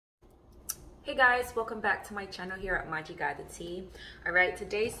Hey guys, welcome back to my channel here at Maji the Tea. Alright,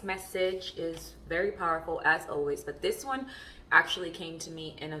 today's message is very powerful as always, but this one actually came to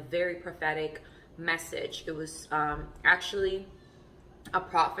me in a very prophetic message. It was actually a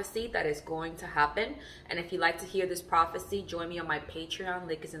prophecy that is going to happen, and if you'd like to hear this prophecy, join me on my Patreon.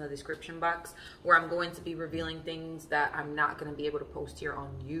 Link is in the description box, where I'm going to be revealing things that I'm not going to be able to post here on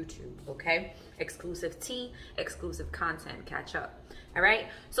YouTube. Okay, exclusive tea, exclusive content. Catch up. All right,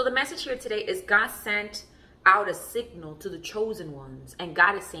 so the message here today is God sent out a signal to the chosen ones, and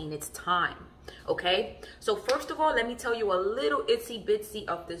God is saying it's time. Okay, so first of all, let me tell you a little itsy bitsy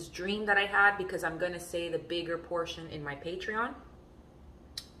of this dream that I had, because I'm going to say the bigger portion in my Patreon.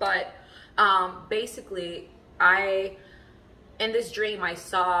 But basically, in this dream, I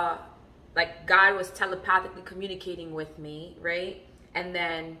saw like God was telepathically communicating with me, right? And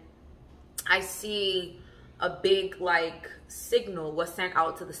then I see a big like signal was sent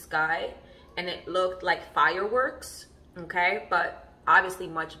out to the sky, and it looked like fireworks, okay? But obviously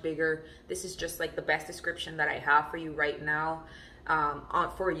much bigger. This is just like the best description that I have for you right now.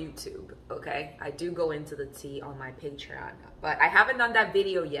 For YouTube, okay? I do go into the tea on my Patreon, but I haven't done that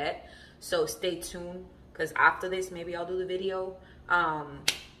video yet, so stay tuned, because after this maybe I'll do the video.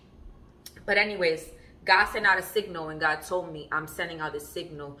 But anyways, God sent out a signal, and God told me I'm sending out a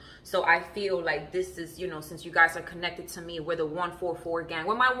signal. So I feel like this is, you know, since you guys are connected to me, we're the 144 gang.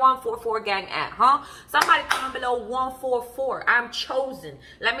 Where my 144 gang at, huh? Somebody comment below 144. I'm chosen.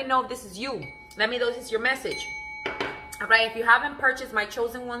 Let me know if this is you. Let me know if this is your message. All right, if you haven't purchased my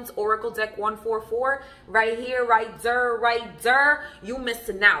Chosen Ones Oracle Deck 144, right here, right there, you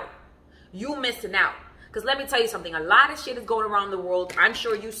missing out. You missing out. Because let me tell you something. A lot of shit is going around the world. I'm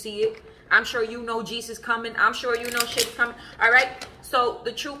sure you see it. I'm sure you know Jesus coming. I'm sure you know shit's coming. All right? So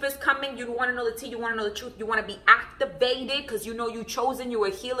the truth is coming. You want to know the tea. You want to know the truth. You want to be activated, because you know you chosen. You're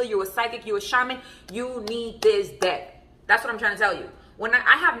a healer. You're a psychic. You're a shaman. You need this deck. That's what I'm trying to tell you. When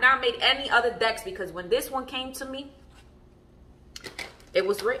I have not made any other decks, because when this one came to me, it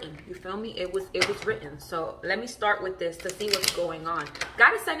was written. You feel me? It was written. So let me start with this to see what's going on.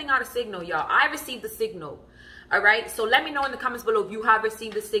 God is sending out a signal, y'all. I received the signal. All right. So let me know in the comments below if you have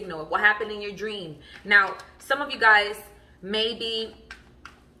received the signal. What happened in your dream? Now, some of you guys maybe,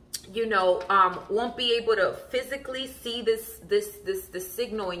 you know, won't be able to physically see this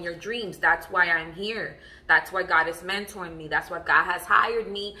signal in your dreams. That's why I'm here. That's why God is mentoring me. That's why God has hired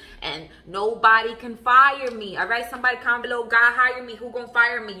me, and nobody can fire me. All right, somebody comment below, God hired me. Who gonna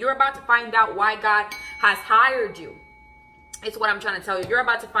fire me? You're about to find out why God has hired you. It's what I'm trying to tell you. You're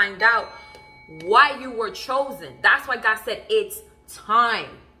about to find out why you were chosen. That's why God said it's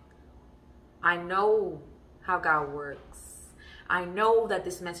time. I know how God works. I know that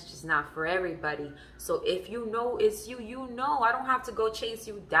this message is not for everybody. So if you know it's you, you know. I don't have to go chase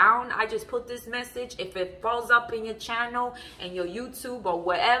you down. I just put this message. If it falls up in your channel and your YouTube or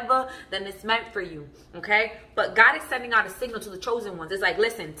whatever, then it's meant for you. Okay? But God is sending out a signal to the chosen ones. It's like,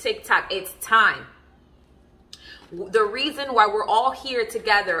 listen, TikTok, it's time. The reason why we're all here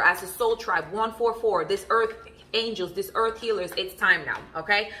together as a soul tribe, 144, this earth angels, this earth healers, it's time now.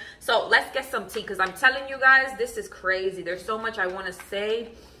 Okay, so let's get some tea, because I'm telling you guys, this is crazy. There's so much I want to say,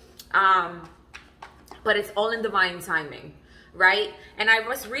 but it's all in divine timing, right? And I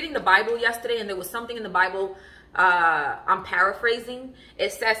was reading the Bible yesterday, and there was something in the Bible, I'm paraphrasing.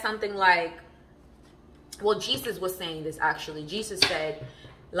 It says something like, well, Jesus was saying this actually. Jesus said,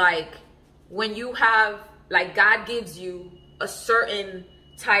 like, when you have, like, God gives you a certain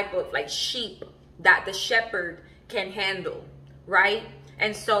type of like sheep that the shepherd can handle, right?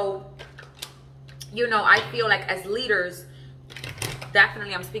 And so, you know, I feel like as leaders,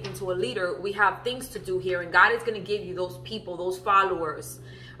 definitely I'm speaking to a leader, we have things to do here, and God is going to give you those people, those followers,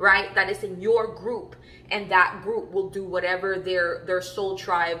 right, that is in your group, and that group will do whatever their soul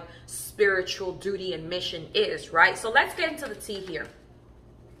tribe spiritual duty and mission is, right? So let's get into the tea here.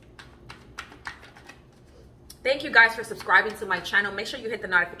 Thank you guys for subscribing to my channel. Make sure you hit the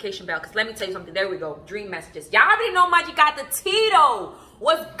notification bell, because let me tell you something. There we go. Dream messages. Y'all already know Maji got the Tito.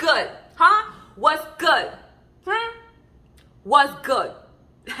 What's good? Huh? What's good? What's good?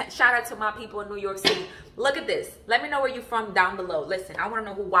 Shout out to my people in New York City. Look at this. Let me know where you're from down below. Listen, I want to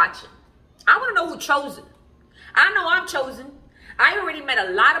know who watching. I want to know who chosen. I know I'm chosen. I already met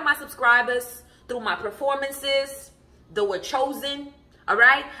a lot of my subscribers through my performances. They were chosen. All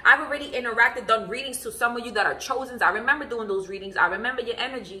right, I've already interacted, done readings to some of you that are chosen. I remember doing those readings. I remember your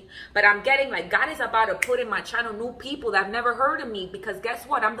energy. But I'm getting like, God is about to put in my channel new people that have never heard of me, because guess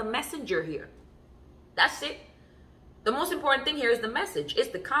what? I'm the messenger here. That's it. The most important thing here is the message. It's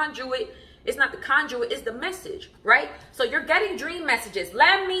the conduit. It's not the conduit, it's the message, right? So you're getting dream messages.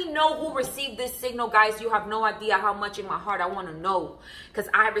 Let me know who received this signal, guys. You have no idea how much in my heart I want to know, because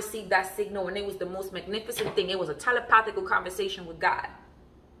I received that signal and it was the most magnificent thing. It was a telepathic conversation with God.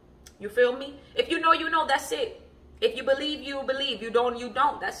 You feel me? If you know, you know. That's it. If you believe, you believe. You don't, you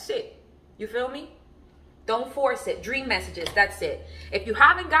don't. That's it. You feel me? Don't force it. Dream messages. That's it. If you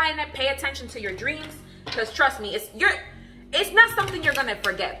haven't gotten it, pay attention to your dreams, because trust me, it's not something you're gonna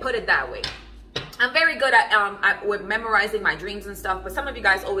forget. Put it that way. I'm very good at with memorizing my dreams and stuff, but some of you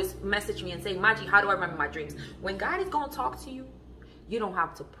guys always message me and say, Maji, how do I remember my dreams? When God is gonna talk to you, you don't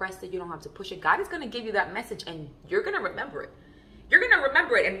have to press it, you don't have to push it. God is gonna give you that message and you're gonna remember it. You're gonna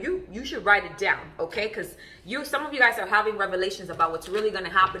remember it, and you should write it down, okay? Because some of you guys are having revelations about what's really gonna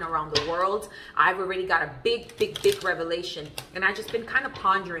happen around the world. I've already got a big revelation, and I've just been kind of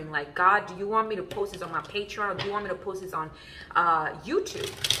pondering, like, God, do you want me to post this on my Patreon, or do you want me to post this on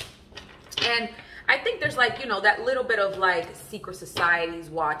YouTube? And I think there's, like, you know, that little bit of, like, secret societies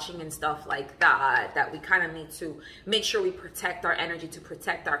watching and stuff like that we kind of need to make sure we protect our energy, to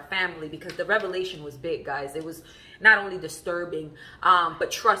protect our family, because the revelation was big, guys. It was not only disturbing,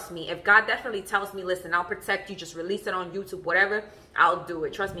 but trust me, if God definitely tells me, listen, I'll protect you, just release it on YouTube, whatever, I'll do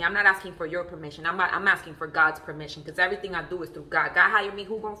it. Trust me, I'm not asking for your permission. I'm asking for God's permission, because everything I do is through God. God hired me,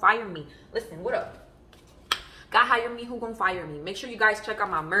 who gonna fire me? Listen, what up? God hired me, who gonna fire me? Make sure you guys check out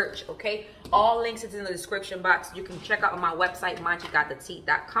my merch, okay? All links is in the description box. You can check out on my website,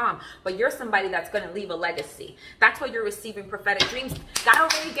 majigotthetea.com. But you're somebody that's gonna leave a legacy. That's why you're receiving prophetic dreams. God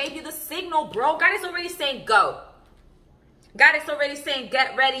already gave you the signal, bro. God is already saying go. God is already saying,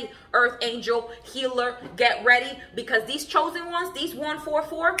 get ready, earth angel, healer, get ready. Because these chosen ones, these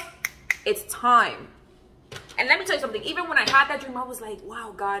 144, it's time. And let me tell you something. Even when I had that dream, I was like,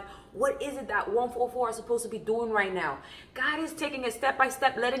 wow, God, what is it that 144 is supposed to be doing right now? God is taking it step by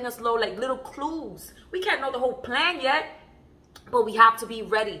step, letting us know, like, little clues. We can't know the whole plan yet, but we have to be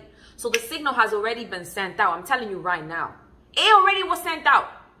ready. So the signal has already been sent out. I'm telling you right now. It already was sent out.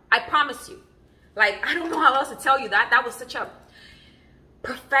 I promise you. Like, I don't know how else to tell you that. That was such a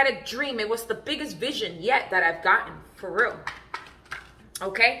prophetic dream. It was the biggest vision yet that I've gotten, for real.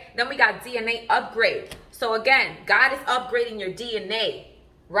 Okay? Then we got DNA upgrade. So again, God is upgrading your DNA,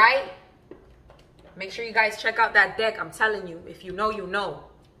 right? Make sure you guys check out that deck. I'm telling you, if you know, you know.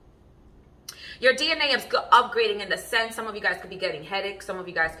 Your DNA is upgrading in the sense, some of you guys could be getting headaches. Some of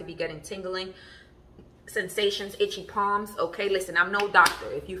you guys could be getting tingling sensations, itchy palms. Okay, listen, I'm no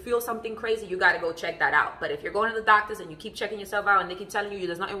doctor. If you feel something crazy, you got to go check that out. But if you're going to the doctors and you keep checking yourself out and they keep telling you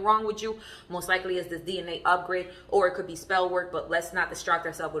there's nothing wrong with you, most likely it's this DNA upgrade, or it could be spell work. But let's not distract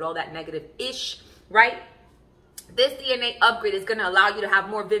ourselves with all that negative ish, right? This DNA upgrade is going to allow you to have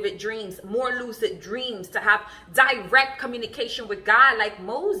more vivid dreams, more lucid dreams, to have direct communication with God like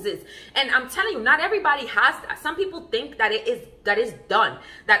Moses. And I'm telling you, not everybody has that. Some people think that that is done,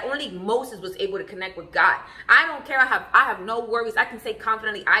 that only Moses was able to connect with God. I don't care. I have no worries. I can say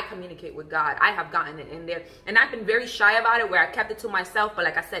confidently I communicate with God. I have gotten it in there. And I've been very shy about it, where I kept it to myself. But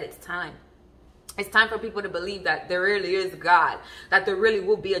like I said, it's time. It's time for people to believe that there really is God, that there really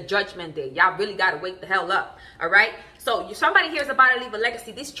will be a judgment day. Y'all really got to wake the hell up, all right? So somebody here is about to leave a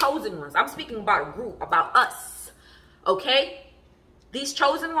legacy. These chosen ones, I'm speaking about a group, about us, okay? These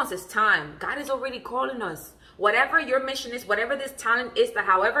chosen ones, it's time. God is already calling us. Whatever your mission is, whatever this talent is, that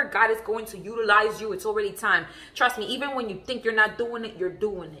however God is going to utilize you, it's already time. Trust me, even when you think you're not doing it, you're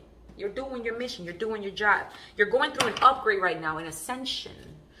doing it. You're doing your mission. You're doing your job. You're going through an upgrade right now, an ascension,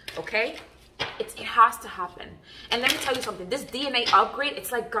 okay? It has to happen. And let me tell you something. This DNA upgrade,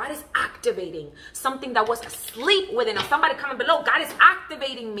 it's like God is activating something that was asleep within us. Somebody comment below. God is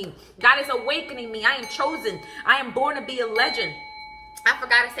activating me. God is awakening me. I am chosen. I am born to be a legend. I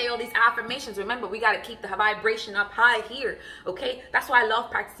forgot to say all these affirmations. Remember, we got to keep the vibration up high here, okay? That's why I love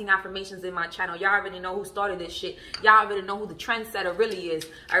practicing affirmations in my channel. Y'all already know who started this shit. Y'all already know who the trendsetter really is,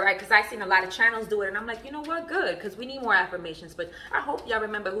 all right? Because I've seen a lot of channels do it, and I'm like, you know what? Good, because we need more affirmations. But I hope y'all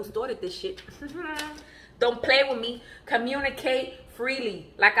remember who started this shit. Don't play with me. Communicate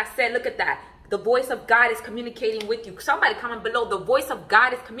freely. Like I said, look at that. The voice of God is communicating with you. Somebody comment below. The voice of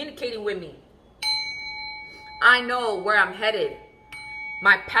God is communicating with me. I know where I'm headed.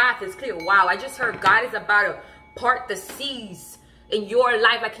 My path is clear. Wow, I just heard God is about to part the seas in your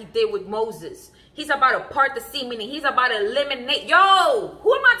life like he did with Moses. He's about to part the sea, meaning he's about to eliminate. Yo,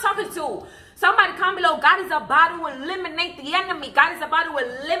 who am I talking to? Somebody comment below. God is about to eliminate the enemy. God is about to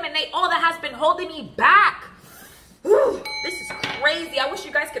eliminate all that has been holding me back. Whew, this is crazy. I wish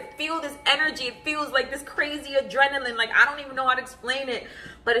you guys could feel this energy. It feels like this crazy adrenaline. Like, I don't even know how to explain it.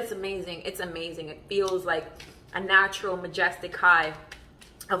 But it's amazing. It's amazing. It feels like a natural, majestic high.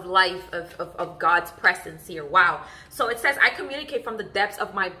 of life, of God's presence here. Wow. So it says, I communicate from the depths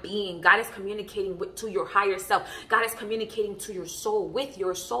of my being. God is communicating to your higher self. God is communicating to your soul, with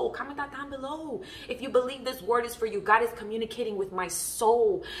your soul. Comment that down below if you believe this word is for you. God is communicating with my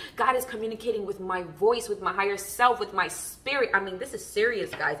soul. God is communicating with my voice, with my higher self, with my spirit. I mean, this is serious,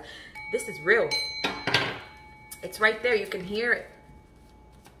 guys. This is real. It's right there. You can hear it.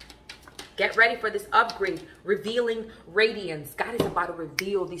 Get ready for this upgrade, revealing radiance. God is about to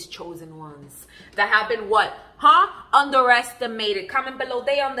reveal these chosen ones that have been what? Underestimated. Comment below.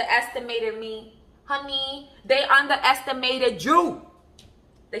 They underestimated me. Honey, they underestimated you.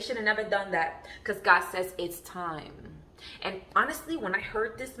 They should have never done that, because God says it's time. And honestly, when I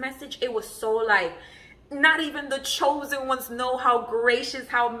heard this message, it was so like, not even the chosen ones know how gracious,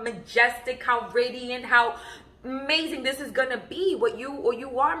 how majestic, how radiant, how amazing this is gonna be, what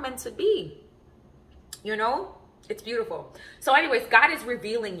you are meant to be. You know, it's beautiful. So anyways, God is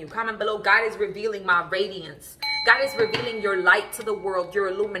revealing you. Comment below. God is revealing my radiance. God is revealing your light to the world, your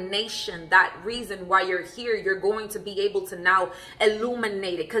illumination, that reason why you're here. You're going to be able to now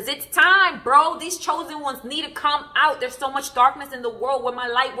illuminate it, because it's time, bro. These chosen ones need to come out. There's so much darkness in the world. Where my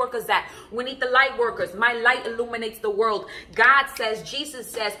light workers at? We need the light workers. My light illuminates the world. God says, Jesus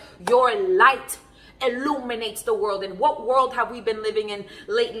says, your light illuminates the world. And what world have we been living in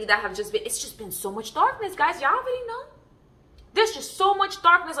lately that have just been, it's just been so much darkness, guys. Y'all already know. There's just so much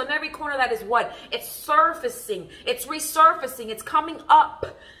darkness on every corner that is what? It's surfacing. It's resurfacing. It's coming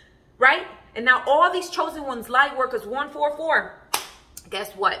up, right? And now all these chosen ones, light workers, 144,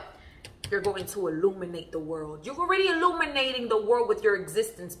 guess what? You're going to illuminate the world. You're already illuminating the world with your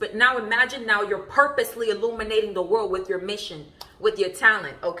existence. But now imagine now you're purposely illuminating the world with your mission, with your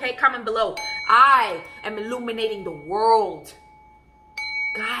talent. Okay? Comment below. I am illuminating the world.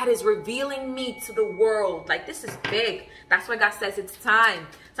 God is revealing me to the world. Like, this is big. That's why God says it's time.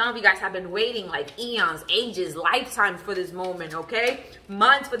 Some of you guys have been waiting like eons, ages, lifetimes for this moment, okay?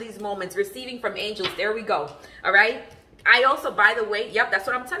 Months for these moments. Receiving from angels. There we go. All right? I also, by the way, yep, that's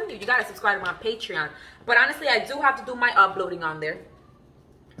what I'm telling you. You got to subscribe to my Patreon. But honestly, I do have to do my uploading on there.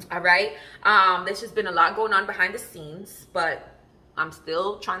 All right? There's just been a lot going on behind the scenes. But I'm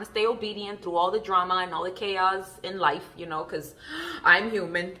still trying to stay obedient through all the drama and all the chaos in life, you know, because I'm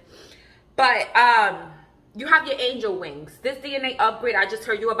human. But you have your angel wings. This DNA upgrade, I just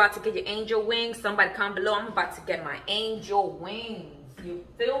heard you about to get your angel wings. Somebody comment below. I'm about to get my angel wings. You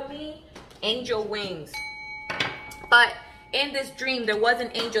feel me? Angel wings. But in this dream, there was an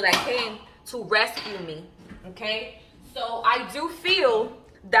angel that came to rescue me, okay? So I do feel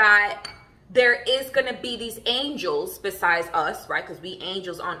that there is going to be these angels besides us, right? Because we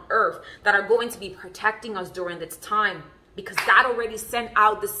angels on earth that are going to be protecting us during this time, because God already sent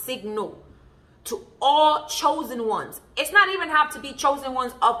out the signal to all chosen ones. It's not even have to be chosen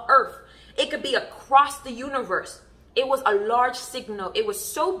ones of earth. It could be across the universe. It was a large signal. It was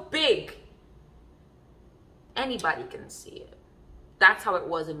so big. Anybody can see it. That's how it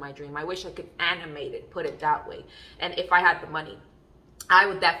was in my dream. I wish I could animate it, put it that way. And if I had the money, I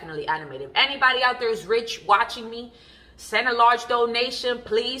would definitely animate it. If anybody out there is rich watching me, send a large donation,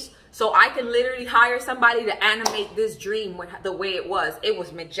 please, so I can literally hire somebody to animate this dream the way it was. It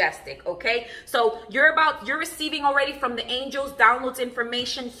was majestic, okay? So you're receiving already from the angels, downloads,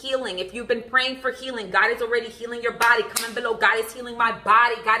 information, healing. If you've been praying for healing, God is already healing your body. Comment below. God is healing my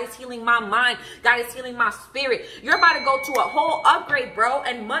body. God is healing my mind. God is healing my spirit. You're about to go to a whole upgrade, bro,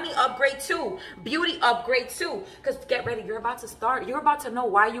 and money upgrade too. Beauty upgrade too. Because get ready. You're about to start. You're about to know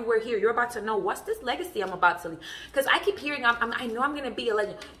why you were here. You're about to know what's this legacy I'm about to leave. Because I keep hearing, I know I'm going to be a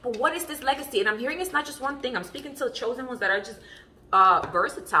legend, but what is this legacy? And I'm hearing it's not just one thing. I'm speaking to the chosen ones that are just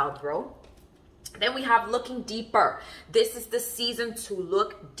versatile, bro. Then we have looking deeper. This is the season to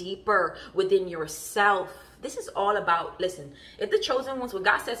look deeper within yourself. This is all about, listen, if the chosen ones, when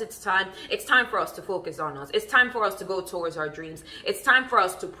God says it's time for us to focus on us. It's time for us to go towards our dreams. It's time for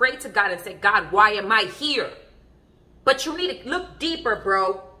us to pray to God and say, God, why am I here? But you need to look deeper,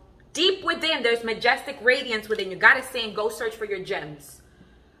 bro. Deep within, there's majestic radiance within you. God is saying, go search for your gems.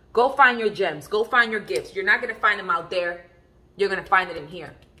 Go find your gems. Go find your gifts. You're not going to find them out there. You're going to find it in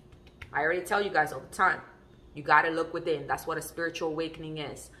here. I already tell you guys all the time. You got to look within. That's what a spiritual awakening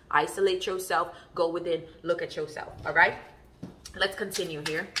is. Isolate yourself. Go within. Look at yourself. All right? Let's continue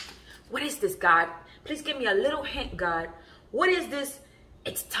here. What is this, God? Please give me a little hint, God. What is this?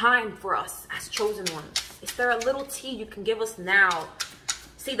 It's time for us as chosen ones. Is there a little tea you can give us now?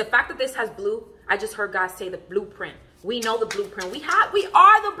 See, the fact that this has blue, I just heard God say the blueprint. We know the blueprint. We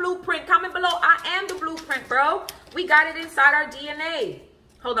are the blueprint. Comment below. I am the blueprint, bro. We got it inside our DNA.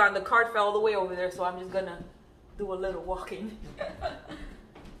 Hold on. The card fell all the way over there, so I'm just going to do a little walking.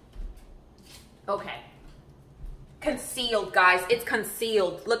 Okay. Concealed, guys. It's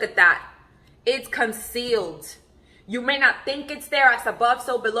concealed. Look at that. It's concealed. You may not think it's there, as above,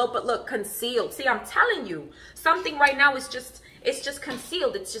 so below, but look, concealed. See, I'm telling you, something right now is just, it's just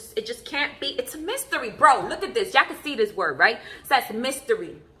concealed. It just can't be. It's a mystery, bro. Look at this. Y'all can see this word, right? It says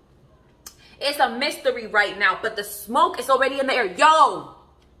mystery. It's a mystery right now, but the smoke is already in the air. Yo,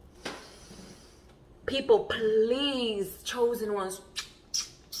 people, please, chosen ones,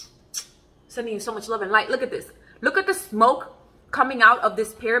 sending you so much love and light. Look at this. Look at the smoke coming out of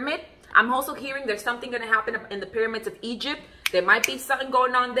this pyramid. I'm also hearing there's something going to happen in the pyramids of Egypt. There might be something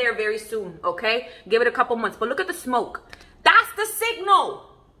going on there very soon, okay? Give it a couple months. But look at the smoke. That's the signal.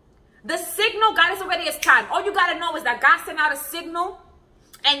 The signal, God, is already, it's time. All you got to know is that God sent out a signal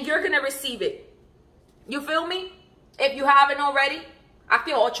and you're going to receive it. You feel me? If you haven't already, I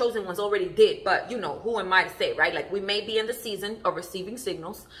feel all chosen ones already did. But, you know, who am I to say, right? Like, we may be in the season of receiving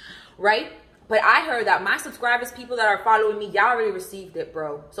signals, right? But I heard that my subscribers, people that are following me, y'all already received it,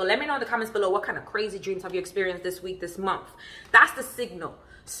 bro. So let me know in the comments below, what kind of crazy dreams have you experienced this week, this month? That's the signal.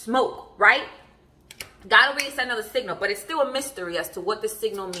 Smoke, right? God already sent another signal, but it's still a mystery as to what this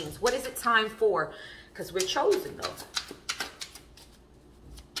signal means. What is it time for? Because we're chosen, though.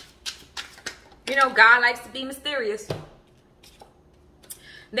 You know, God likes to be mysterious.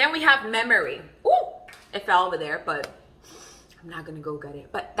 Then we have memory. Ooh, it fell over there, but I'm not going to go get it.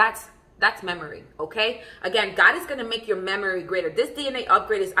 But that's memory, okay? Again, God is going to make your memory greater. This DNA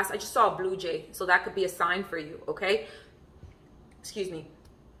upgrade is, I just saw a blue jay, so that could be a sign for you, okay? Excuse me.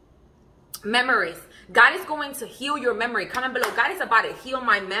 Memories. God is going to heal your memory. Comment below. God is about to heal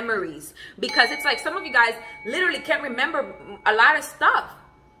my memories, because it's like some of you guys literally can't remember a lot of stuff.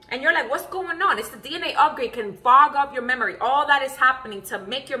 And you're like, what's going on? It's the DNA upgrade can fog up your memory. All that is happening to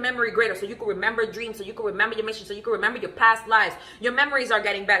make your memory greater, so you can remember dreams, so you can remember your mission, so you can remember your past lives. Your memories are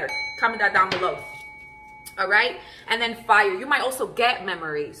getting better. Comment that down below. All right? And then fire. You might also get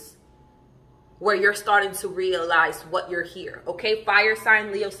memories where you're starting to realize what you're here. Okay? Fire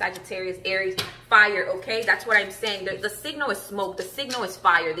sign, Leo, Sagittarius, Aries, fire. Okay? That's what I'm saying. The signal is smoke. The signal is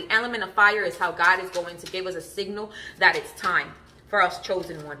fire. The element of fire is how God is going to give us a signal that it's time. For us,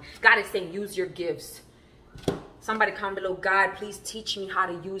 chosen one. God is saying, use your gifts. Somebody comment below, God, please teach me how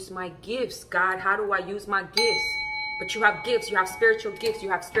to use my gifts. God, how do I use my gifts? But you have gifts. You have spiritual gifts. You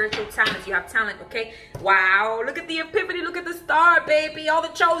have spiritual talents. You have talent, okay? Wow. Look at the epiphany. Look at the star, baby. All the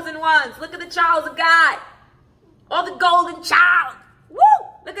chosen ones. Look at the child of God. All the golden child. Woo!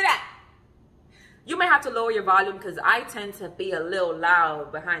 Look at that. You may have to lower your volume because I tend to be a little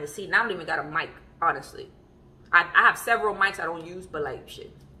loud behind the scene. And I don't even got a mic, honestly. I have several mics I don't use, but like,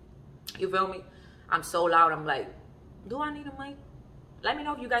 shit. You feel me? I'm so loud. I'm like, do I need a mic? Let me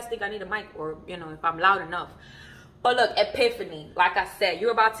know if you guys think I need a mic, or, you know, if I'm loud enough. But look, epiphany. Like I said,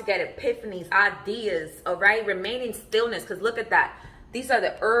 you're about to get epiphanies, ideas, all right? Remain in stillness, because look at that. These are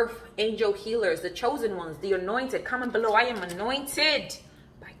the earth angel healers, the chosen ones, the anointed. Comment below, I am anointed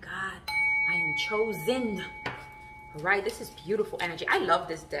by God. I am chosen. All right? This is beautiful energy. I love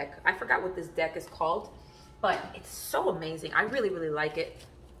this deck. I forgot what this deck is called. But it's so amazing. I really, really like it.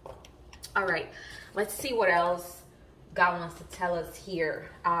 All right. Let's see what else God wants to tell us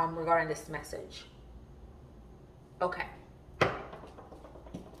here regarding this message. Okay.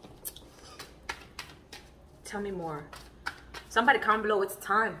 Tell me more. Somebody comment below. It's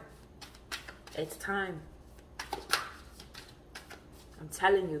time. It's time. I'm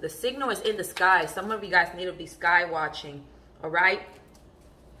telling you. The signal is in the sky. Some of you guys need to be sky watching. All right?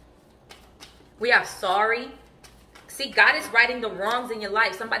 We have sorry. See, God is righting the wrongs in your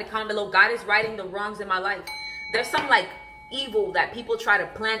life. Somebody comment below. God is righting the wrongs in my life. There's some like evil that people try to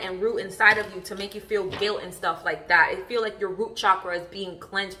plant and root inside of you to make you feel guilt and stuff like that. I feel like your root chakra is being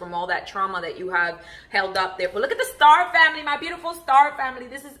cleansed from all that trauma that you have held up there. But look at the star family, my beautiful star family.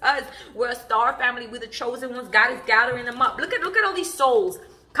 This is us. We're a star family. We're the chosen ones. God is gathering them up. Look at all these souls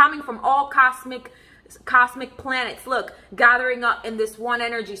coming from all cosmic planets. Look, gathering up in this one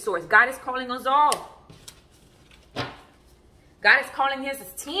energy source. God is calling us all. God is calling his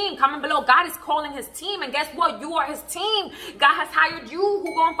team. Comment below. God is calling his team. And guess what? You are his team. God has hired you.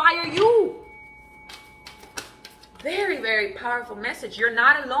 Who gonna fire you? Very, very powerful message. You're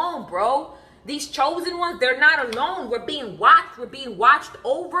not alone, bro. These chosen ones, they're not alone. We're being watched. We're being watched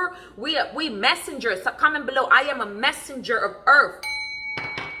over. We messengers. Comment below. I am a messenger of earth.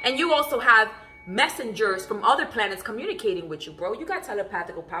 And you also have messengers from other planets communicating with you, bro. You got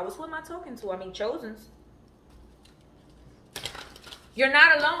telepathical powers. Who am I talking to? I mean, chosens. You're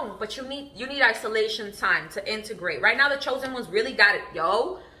not alone, but you need isolation time to integrate. Right now, the chosen ones really got it.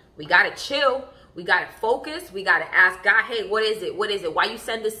 Yo, we got to chill. We got to focus. We got to ask God, hey, what is it? What is it? Why you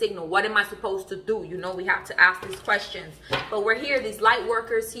send the signal? What am I supposed to do? You know, we have to ask these questions. But we're here, these light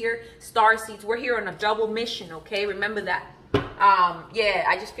workers here, star seeds. We're here on a double mission, okay? Remember that. Yeah,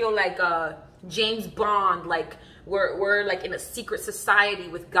 I just feel like James Bond, like we're like in a secret society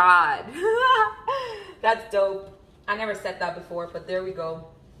with God. That's dope. I never said that before, but there we go.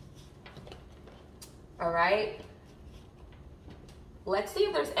 All right. Let's see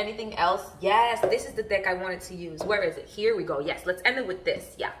if there's anything else. Yes, this is the deck I wanted to use. Where is it? Here we go. Yes, let's end it with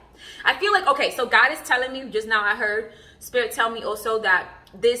this. Yeah. I feel like, okay, so God is telling me, just now I heard Spirit tell me also that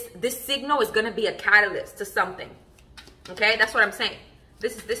this signal is going to be a catalyst to something. Okay, that's what I'm saying.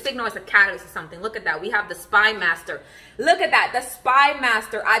 This signal is a catalyst to something. Look at that. We have the Spy Master. Look at that. The Spy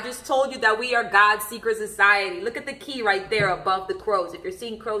Master. I just told you that we are God's secret society. Look at the key right there above the crows. If you're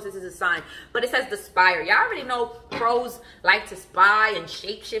seeing crows, this is a sign. But it says the spire. Y'all already know crows like to spy and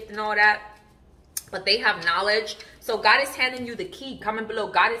shapeshift and all that. But they have knowledge. So God is handing you the key. Comment below.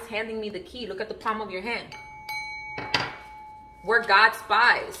 God is handing me the key. Look at the palm of your hand. We're God's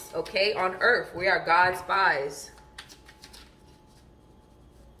spies, okay? On earth, we are God's spies.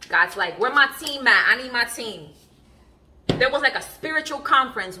 God's like, where my team at? I need my team. There was like a spiritual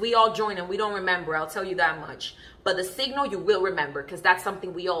conference. We all joined and we don't remember. I'll tell you that much. But the signal you will remember, because that's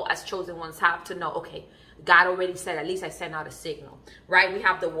something we all as chosen ones have to know. Okay, God already said, at least I sent out a signal, right? We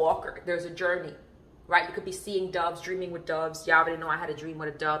have the walker. There's a journey, right? You could be seeing doves, dreaming with doves. You already know I had a dream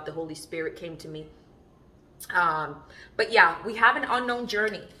with a dove. The Holy Spirit came to me. But yeah, we have an unknown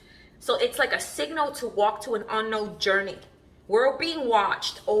journey. So it's like a signal to walk to an unknown journey. We're being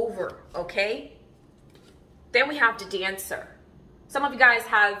watched over, okay? Then we have the dancer. Some of you guys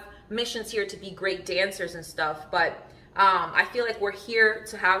have missions here to be great dancers and stuff, but I feel like we're here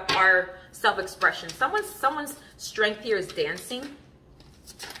to have our self-expression. Someone's strength here is dancing.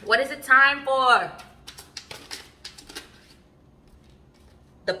 What is it time for?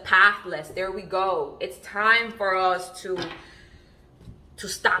 The pathless. There we go. It's time for us to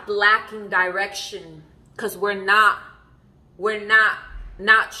stop lacking direction, because we're not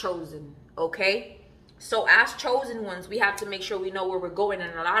chosen, okay? So as chosen ones, we have to make sure we know where we're going,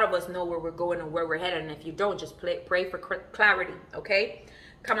 and a lot of us know where we're going and where we're headed. And if you don't, just pray for clarity, okay?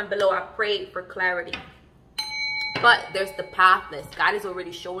 Comment below. I prayed for clarity. But there's the pathless. God is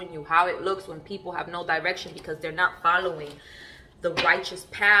already showing you how it looks when people have no direction because they're not following the righteous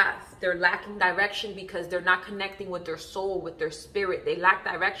path. They're lacking direction because they're not connecting with their soul, with their spirit. They lack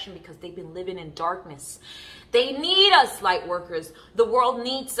direction because they've been living in darkness. They need us, light workers. The world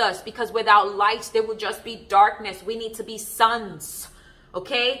needs us, because without light, there will just be darkness. We need to be suns,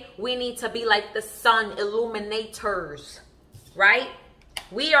 okay? We need to be like the sun, illuminators, right?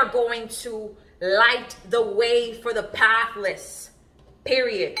 We are going to light the way for the pathless,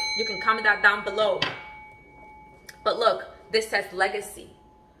 period. You can comment that down below. But look, this says legacy.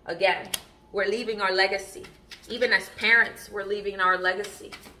 Again, we're leaving our legacy. Even as parents, we're leaving our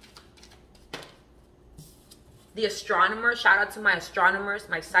legacy. The astronomer, shout out to my astronomers,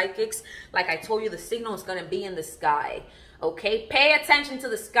 my psychics. Like I told you, the signal is going to be in the sky. Okay? Pay attention to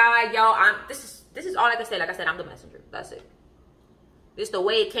the sky, y'all. This is all I can say. Like I said, I'm the messenger. That's it. This is the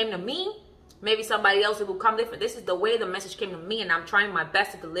way it came to me. Maybe somebody else will come different. This is the way the message came to me, and I'm trying my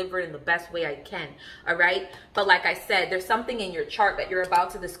best to deliver it in the best way I can. All right? But like I said, there's something in your chart that you're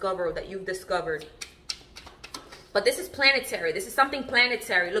about to discover, or that you've discovered. But this is planetary. This is something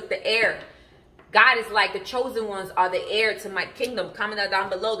planetary. Look, the air. God is like, the chosen ones are the heir to my kingdom. Comment that down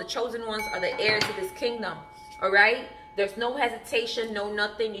below. The chosen ones are the heirs to this kingdom. All right? There's no hesitation, no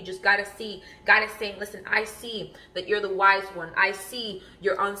nothing. You just got to see. God is saying, listen, I see that you're the wise one. I see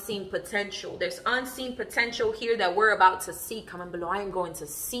your unseen potential. There's unseen potential here that we're about to see. Comment below. I am going to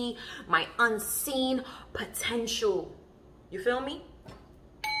see my unseen potential. You feel me?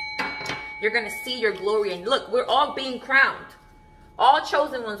 You're going to see your glory. And look, we're all being crowned. All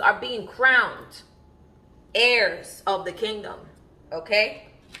chosen ones are being crowned heirs of the kingdom. Okay?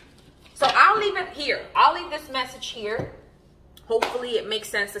 So I'll leave it here. I'll leave this message here. Hopefully it makes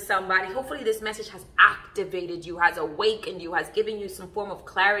sense to somebody. Hopefully this message has activated you, has awakened you, has given you some form of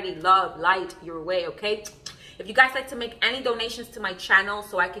clarity, love, light your way, okay? If you guys like to make any donations to my channel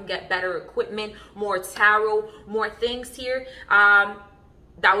so I can get better equipment, more tarot, more things here,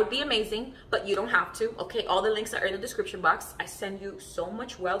 that would be amazing, but you don't have to, okay? All the links are in the description box. I send you so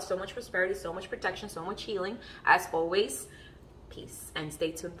much wealth, so much prosperity, so much protection, so much healing. As always, peace, and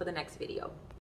stay tuned for the next video.